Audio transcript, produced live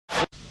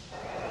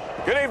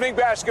Good evening,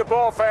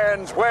 basketball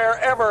fans,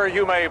 wherever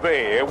you may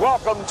be.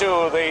 Welcome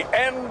to the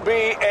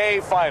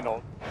NBA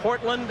Final.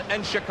 Portland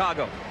and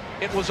Chicago.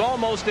 It was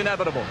almost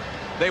inevitable.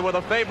 They were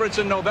the favorites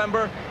in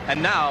November,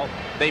 and now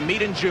they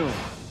meet in June.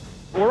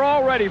 We're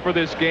all ready for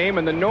this game,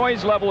 and the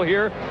noise level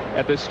here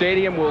at the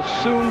stadium will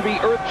soon be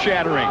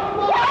earth-shattering.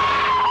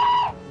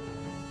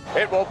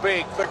 It will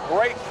be the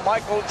great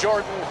Michael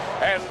Jordan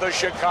and the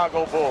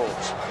Chicago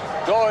Bulls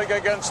going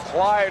against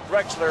Clyde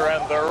Drexler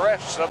and the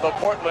rest of the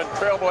Portland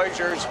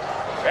Trailblazers.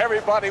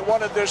 Everybody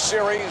wanted this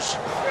series.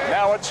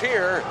 Now it's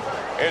here.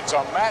 It's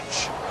a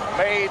match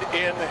made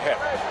in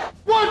heaven.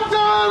 What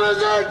time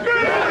is it?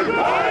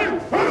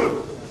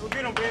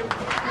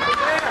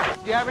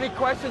 Do you have any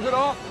questions at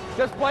all?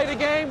 Just play the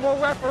game.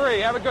 We'll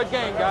referee. Have a good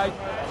game, guys.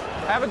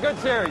 Have a good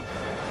series.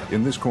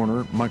 In this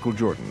corner, Michael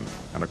Jordan,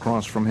 and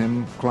across from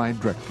him, Clyde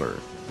Drexler.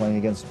 Playing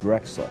against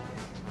Drexler,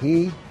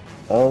 he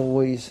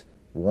always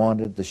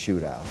wanted the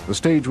shootout. The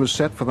stage was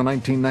set for the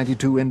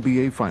 1992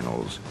 NBA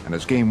Finals, and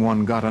as Game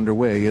 1 got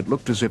underway, it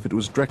looked as if it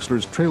was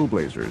Drexler's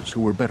Trailblazers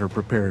who were better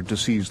prepared to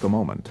seize the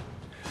moment.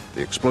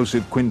 The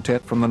explosive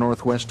quintet from the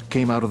Northwest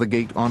came out of the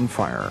gate on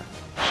fire.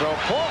 So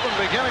Portland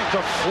beginning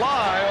to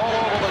fly all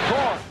over the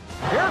court.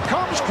 Here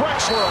comes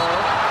Drexler.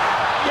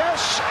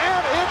 Yes,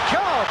 and it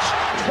counts.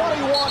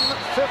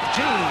 21-15,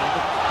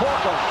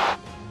 Portland.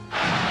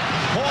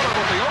 Porter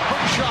with the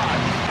open shot.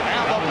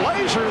 And the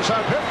Blazers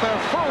have hit their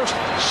first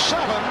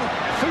 7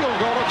 field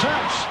goal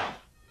attempts.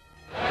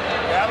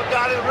 You haven't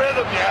got in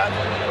rhythm yet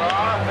for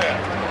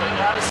offense. You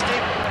got to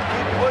keep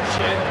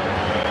pushing,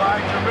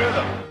 find your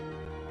rhythm.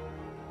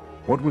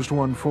 What was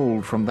to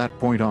unfold from that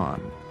point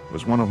on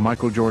was one of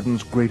Michael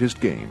Jordan's greatest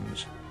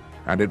games,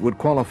 and it would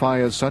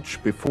qualify as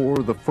such before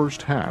the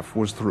first half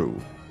was through.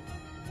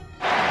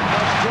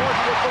 That's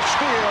Jordan with the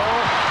steal,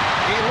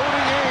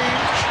 eluding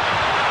Ainge.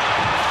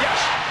 Yes.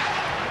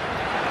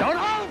 Don't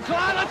hold,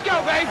 Clyde. Let's go,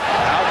 babe.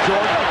 Now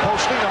Jordan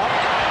posting up.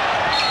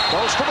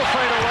 Goes to the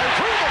fadeaway.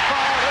 Through the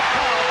foul. It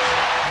counts.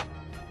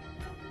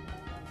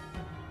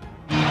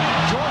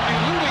 Jordan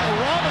eluding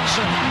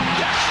Robinson.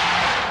 Yes.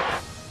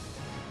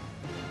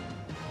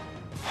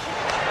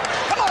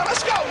 Come on,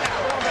 let's go now.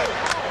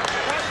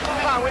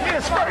 Come on, we need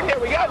a spurt here.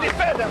 We got to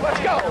defend them. Let's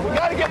go. We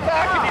got to get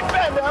back and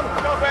defend them.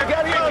 We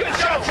got to get good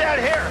shots out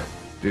here.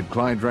 Did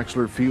Clyde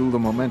Drexler feel the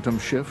momentum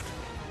shift?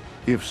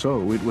 If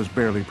so, it was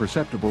barely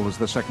perceptible as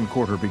the second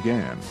quarter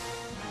began.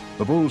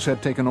 The Bulls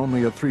had taken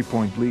only a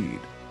 3-point lead,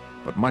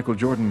 but Michael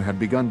Jordan had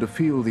begun to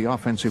feel the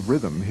offensive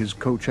rhythm his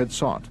coach had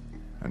sought,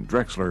 and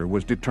Drexler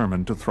was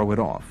determined to throw it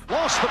off.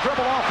 Lost the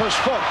dribble off his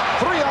foot.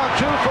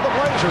 3-on-2 for the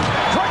Blazers.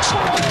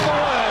 Drexler all the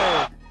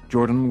way.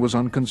 Jordan was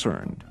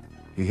unconcerned.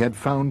 He had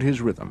found his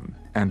rhythm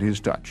and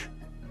his touch.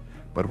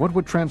 But what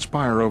would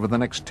transpire over the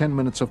next 10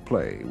 minutes of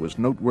play was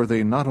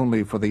noteworthy not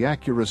only for the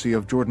accuracy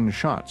of Jordan's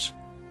shots,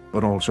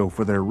 but also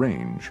for their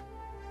range.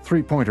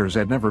 Three-pointers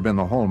had never been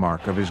the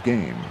hallmark of his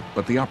game,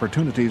 but the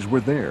opportunities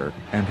were there,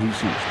 and he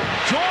seized them.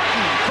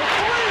 Jordan for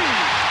 3.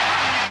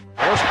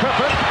 There's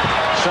Pippen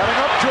setting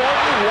up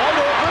Jordan wide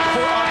open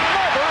for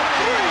another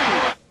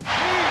 3.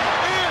 He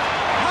is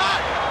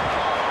hot.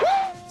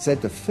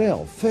 Said to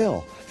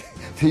Phil,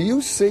 do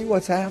you see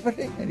what's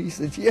happening? And he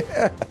said,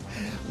 yeah.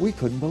 We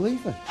couldn't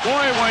believe it. Boy,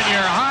 when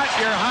you're hot,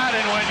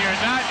 and when you're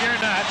not, you're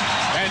not.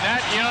 And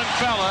that young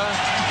fella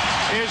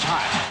is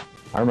hot.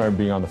 I remember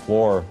being on the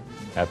floor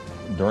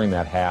during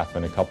that half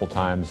and a couple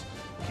times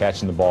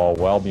catching the ball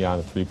well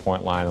beyond the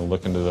three-point line and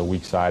looking to the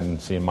weak side and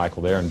seeing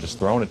Michael there and just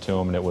throwing it to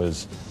him, and it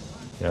was,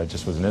 it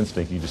just was an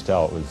instinct. You just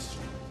tell it was,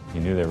 you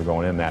knew they were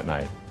going in that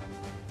night.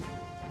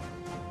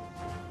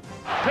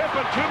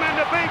 Pippen, 2 men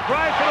to beat,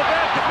 drive for the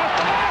basket, puts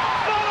the back,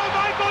 follow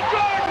Michael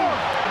Jordan!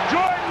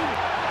 Jordan,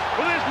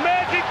 with his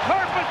magic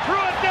carpet, threw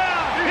it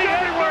down. He's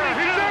everywhere,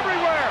 he's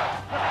everywhere.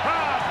 The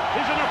crowd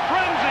is in a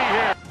frenzy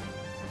here.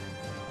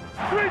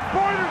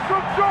 3-pointers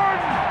from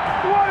Jordan.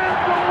 What in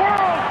the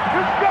world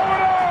is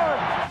going on?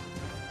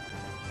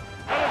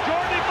 And a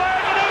Jordan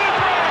flag, another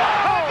three.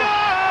 Oh, no!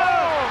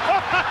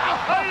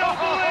 I don't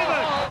believe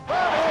it.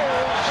 That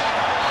is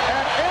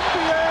an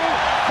NBA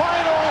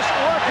Finals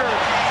record.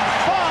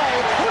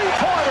 5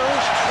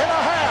 3-pointers in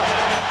a half.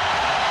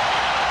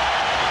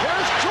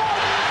 Here's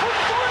Jordan for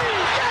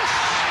 3. Yes!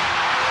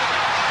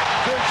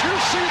 Did you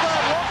see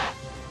that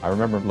one? I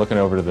remember looking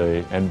over to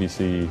the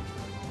NBC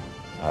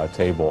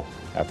table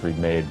after he'd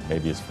made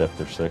maybe his 5th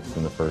or 6th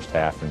in the first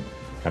half and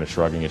kind of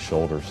shrugging his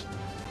shoulders.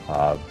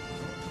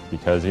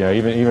 Because,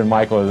 even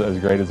Michael, as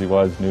great as he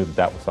was, knew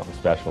that was something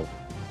special.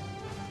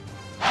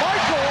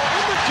 Michael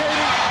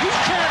indicating he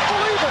can't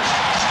believe it.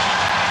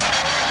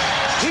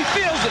 He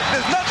feels it.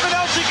 There's nothing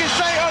else he can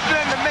say other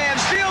than the man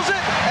feels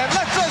it and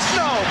lets us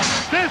know.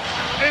 This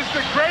is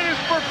the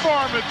greatest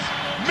performance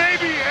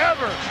maybe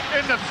ever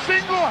in the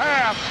single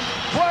half,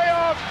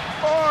 playoff,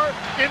 or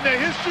in the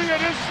history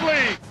of this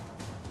league.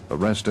 The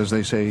rest, as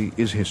they say,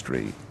 is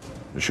history.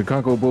 The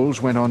Chicago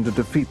Bulls went on to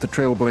defeat the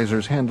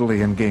Trailblazers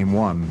handily in Game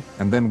 1,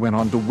 and then went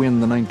on to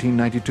win the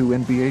 1992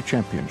 NBA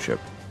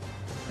championship.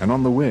 And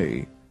on the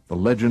way, the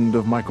legend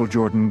of Michael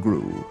Jordan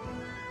grew.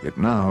 It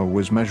now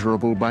was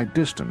measurable by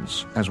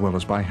distance as well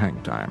as by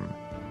hang time.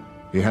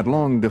 He had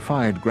long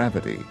defied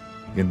gravity.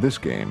 In this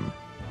game,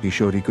 he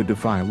showed he could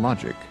defy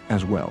logic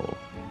as well.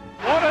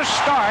 What a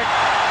start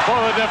for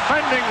the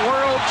defending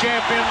world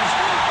champions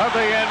of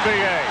the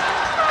NBA.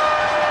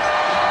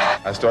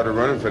 I started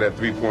running for that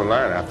three-point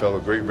line. I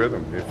felt a great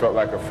rhythm. It felt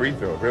like a free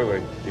throw,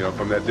 really,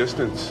 from that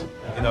distance.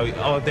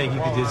 The only thing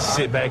you could just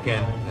sit back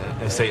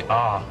and say,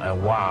 ah,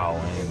 and wow,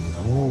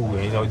 and woo,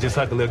 and, just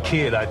like a little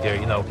kid out there,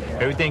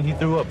 everything he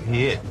threw up,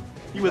 he hit.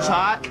 He was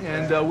hot,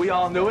 and we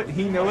all knew it.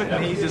 He knew it,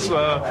 and he just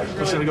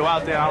was going to go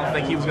out there. I don't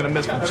think he was going to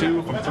miss from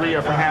 2, from 3,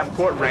 or from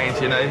half-court range.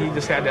 He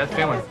just had that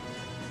feeling.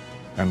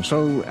 And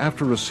so,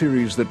 after a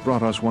series that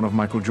brought us one of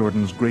Michael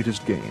Jordan's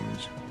greatest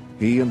games,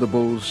 he and the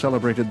Bulls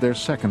celebrated their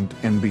second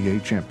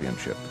NBA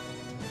championship.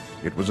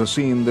 It was a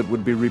scene that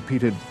would be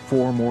repeated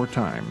 4 more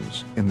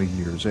times in the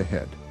years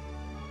ahead.